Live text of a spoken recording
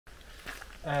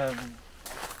Where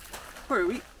are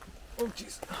we? Oh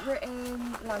jeez. We're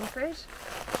in Longford.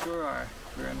 Sure are.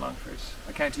 We're in Longford,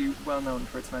 a county well known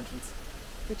for its mountains.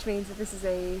 Which means that this is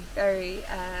a very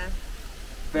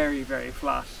very, very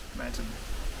flat mountain.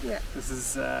 yeah. This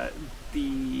is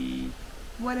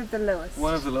One of the lowest.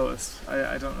 one of the lowest.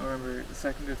 I don't remember the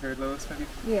second or third lowest maybe.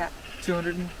 Yeah.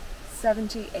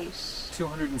 278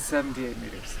 78.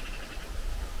 meters.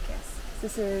 Yes.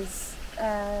 This is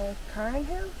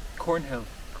Cornhill? Cornhill.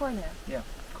 Cornhill. Yeah,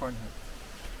 Cornhill.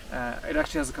 It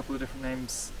actually has a couple of different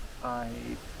names,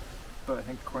 but I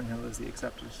think Cornhill is the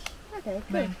accepted Okay,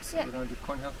 cool. name, so Yeah. we're going to do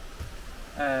Cornhill.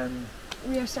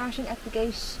 We are starting at the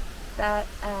gate that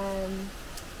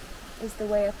is the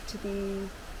way up to the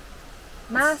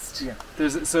mast. Yeah,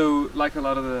 so like a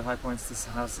lot of the high points, this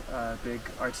has a big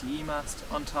RTE mast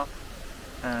on top,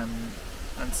 and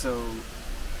so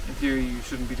in theory you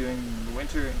shouldn't be doing in the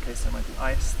winter in case there might be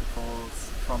ice that falls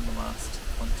from the mast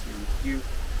onto you.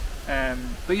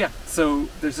 But yeah, so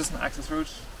there's just an access road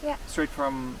straight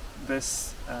from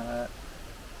this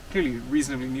clearly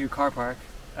reasonably new car park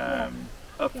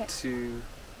up to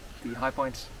the high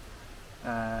point.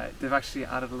 They've actually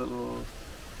added a little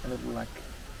like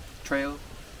trail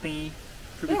thingy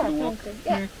for people to walk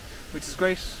here, which is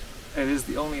great. It is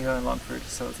the only hill in Longford,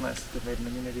 so it's nice that they've made an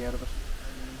amenity out of it.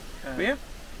 But yeah,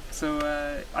 so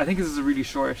I think this is a really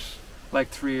short, like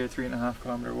 3 or 3.5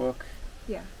 kilometre walk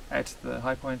out to the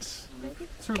high point. So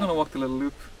we're going to walk the little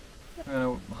loop. We're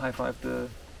going to high five the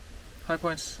high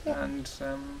point and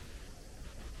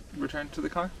return to the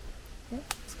car. Yeah.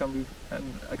 It's going to be an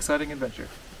exciting adventure.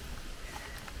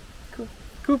 Cool.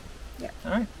 Cool. Yeah.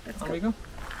 Alright, Let's on go. we go.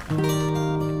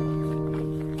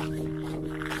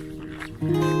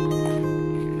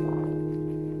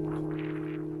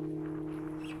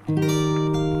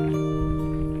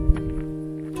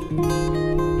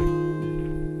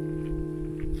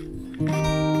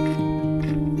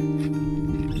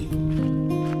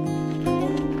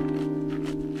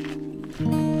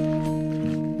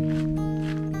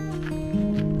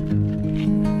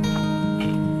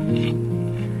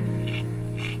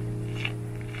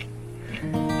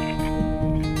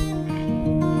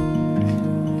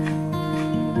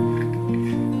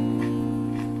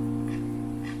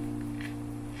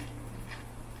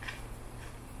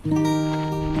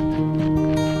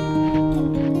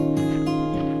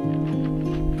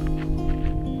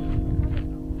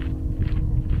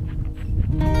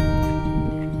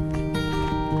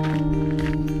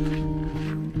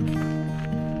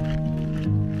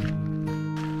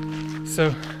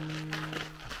 So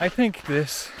I think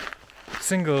this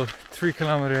single 3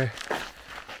 kilometre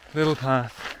little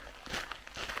path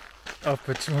up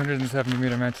a 270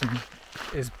 metre mountain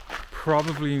is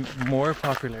probably more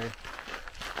popular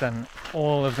than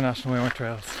all of the National Way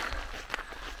trails.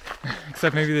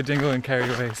 Except maybe the Dingle and Kerry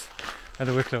ways or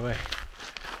the Wicklow way.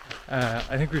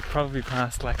 I think we've probably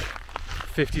passed like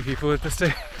 50 people at this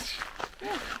stage,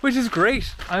 which is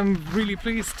great. I'm really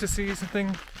pleased to see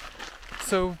something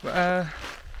so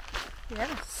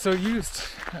so used.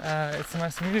 It's a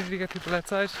nice community to get people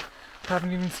outside.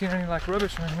 Haven't even seen any like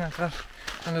rubbish or anything like that.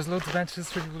 And there's loads of benches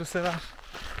for people to sit at.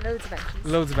 Loads of benches.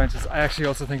 Loads of benches. I actually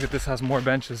also think that this has more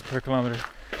benches per kilometre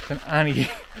than any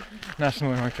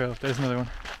National Way trail. There's another one.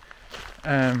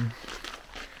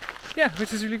 Yeah,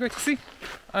 which is really great to see.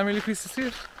 I'm really pleased to see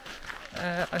it.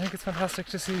 I think it's fantastic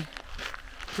to see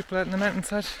people out in the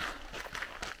mountainside.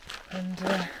 And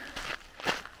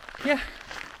yeah.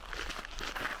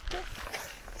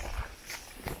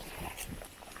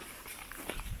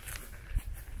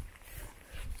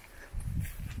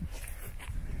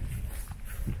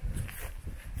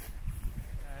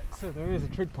 So there is a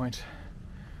trig point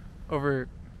over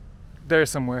there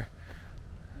somewhere,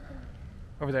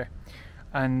 over there,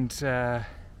 and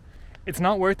it's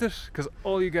not worth it because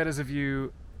all you get is a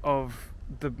view of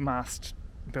the mast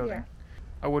building. Yeah.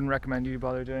 I wouldn't recommend you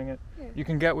bother doing it. Yeah. You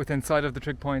can get within sight of the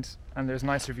trig point and there's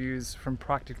nicer views from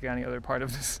practically any other part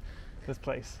of this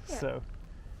place. Yeah. So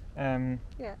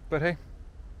but hey,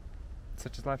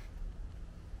 such is life.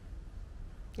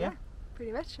 Yeah,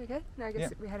 pretty much. Okay, now I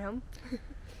guess we head home.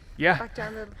 Yeah. Back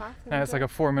down the little path. Now it's like a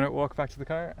 4-minute walk back to the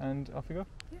car and off we go.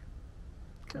 Yeah.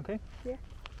 Cool. Okay. Yeah.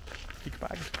 Big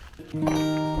bag.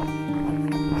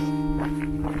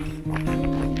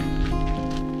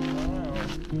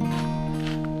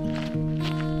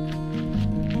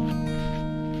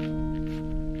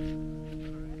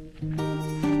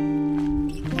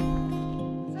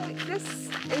 So this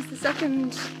is the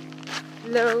second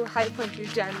low high point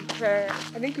we've done, where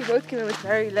I think we both came in with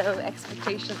very low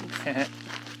expectations.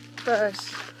 But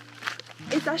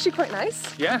it's actually quite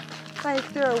nice. Yeah.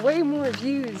 Like, there are way more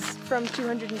views from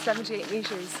 278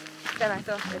 metres than I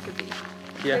thought there could be.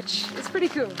 Yeah. Which is pretty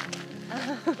cool.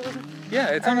 Yeah,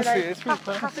 it's honestly, like, it's really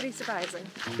fun. happily surprising.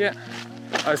 Yeah.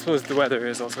 I suppose the weather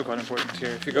is also quite important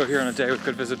here. If you go here on a day with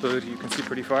good visibility, you can see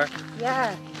pretty far.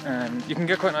 Yeah. And you can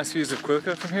get quite nice views of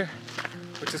Quilca from here,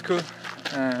 which is cool.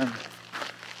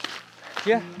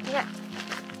 Yeah. Yeah.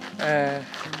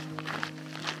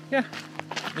 Yeah.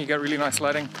 You get really nice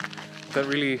lighting that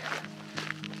really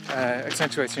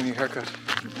accentuates your new haircut.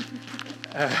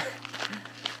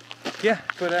 Yeah,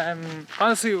 but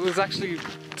honestly, it was actually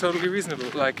totally reasonable.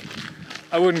 Like,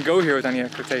 I wouldn't go here with any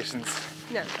expectations.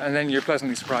 No. And then you're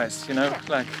pleasantly surprised, you know? Yeah.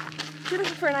 Like, If you're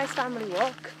looking for a nice family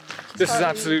walk, this is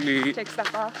absolutely... takes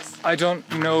that box. I don't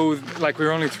know, like,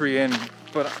 we're only 3 in,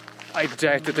 but I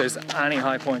doubt that there's any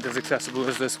high point as accessible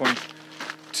as this one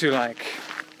to, like...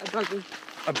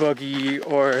 A buggy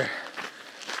or,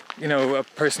 you know, a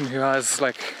person who has,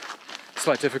 like,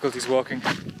 slight difficulties walking.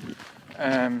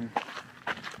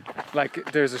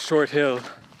 Like, there's a short hill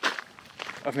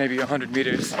of maybe 100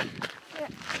 meters.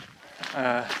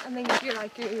 Yeah. And then you feel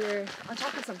like you're on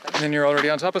top of something. And then you're already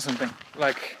on top of something.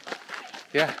 Like,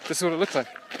 yeah, this is what it looks like.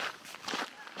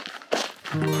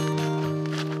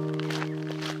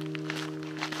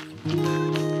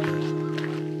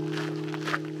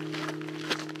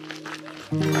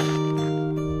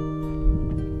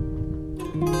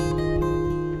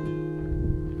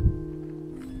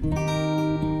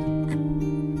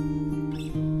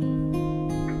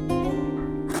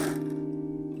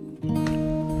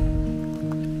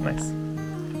 Nice.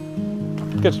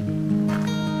 Good.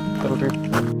 That'll do.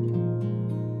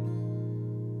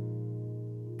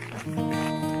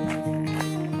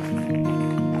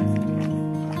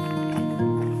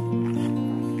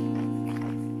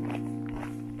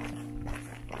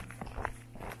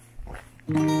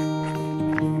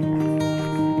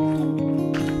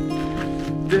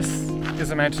 This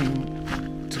is a mountain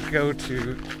to go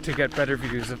to get better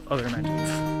views of other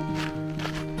mountains.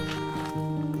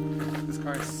 This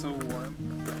car is so warm.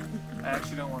 I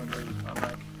actually don't want to leave. I'm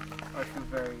like, I feel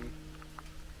very,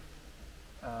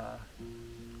 I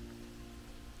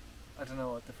don't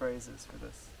know what the phrase is for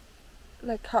this.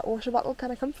 Like hot water bottle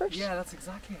kind of comfort? Yeah, that's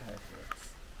exactly how it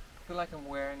feels. I feel like I'm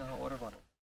wearing a hot water bottle.